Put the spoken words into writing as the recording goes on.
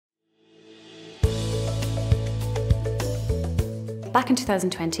Back in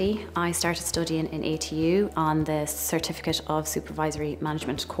 2020, I started studying in ATU on the Certificate of Supervisory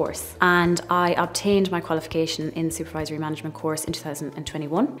Management course, and I obtained my qualification in the Supervisory Management course in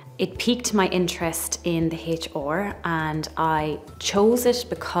 2021. It piqued my interest in the HR, and I chose it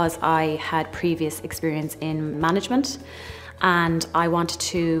because I had previous experience in management, and I wanted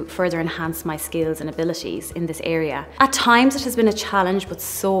to further enhance my skills and abilities in this area. At times it has been a challenge, but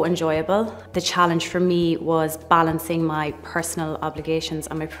so enjoyable. The challenge for me was balancing my personal obligations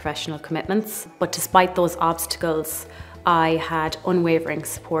and my professional commitments. But despite those obstacles, I had unwavering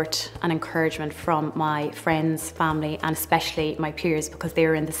support and encouragement from my friends, family, and especially my peers, because they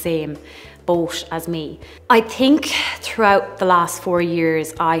were in the same boat as me. I think throughout the last 4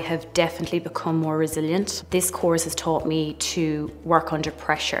 years, I have definitely become more resilient. This course has taught me to work under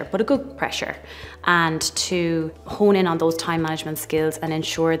pressure, but a good pressure, and to hone in on those time management skills and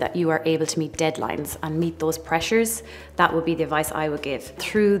ensure that you are able to meet deadlines and meet those pressures. That would be the advice I would give.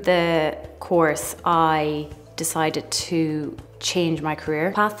 Through the course, I decided to change my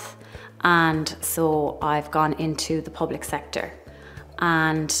career path, and so I've gone into the public sector,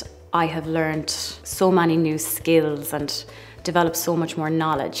 and I have learned so many new skills and developed so much more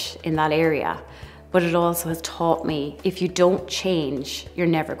knowledge in that area. But it also has taught me, if you don't change, you're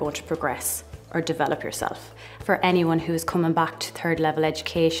never going to progress or develop yourself. For anyone who is coming back to third level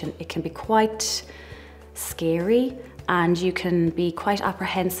education, it can be quite scary, and you can be quite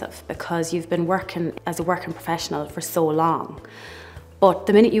apprehensive because you've been working as a working professional for so long. But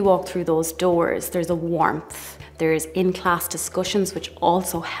the minute you walk through those doors, there's a warmth. There's in-class discussions, which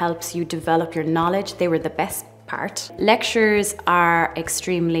also helps you develop your knowledge. They were the best part. Lectures are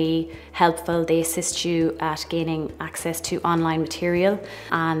extremely helpful. They assist you at gaining access to online material,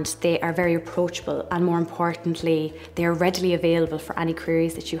 and they are very approachable, and more importantly, they are readily available for any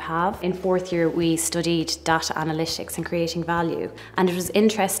queries that you have. In fourth year, we studied data analytics and creating value, and it was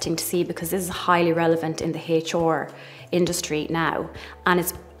interesting to see, because this is highly relevant in the HR industry now, and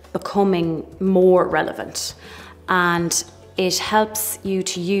it's becoming more relevant, and it helps you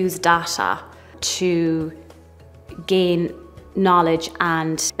to use data to gain knowledge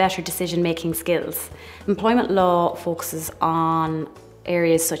and better decision-making skills. Employment law focuses on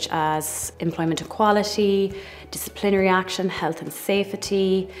areas such as employment equality, disciplinary action, health and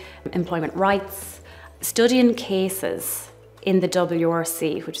safety, employment rights. Studying cases in the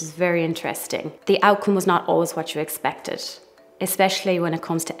WRC, which is very interesting, the outcome was not always what you expected, especially when it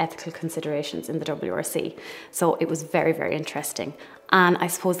comes to ethical considerations in the WRC. So it was very, very interesting. And I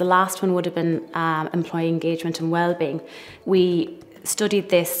suppose the last one would have been employee engagement and well-being. We studied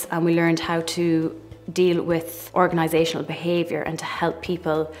this and we learned how to deal with organisational behaviour and to help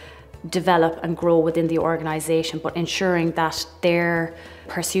people develop and grow within the organisation, but ensuring that their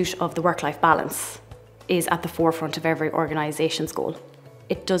pursuit of the work-life balance is at the forefront of every organisation's goal.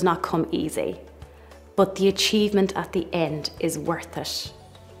 It does not come easy, but the achievement at the end is worth it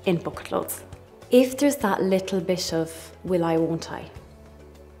in bucket loads. If there's that little bit of will I, won't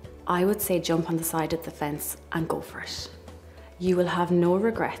I would say jump on the side of the fence and go for it. You will have no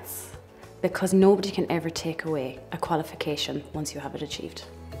regrets, because nobody can ever take away a qualification once you have it achieved.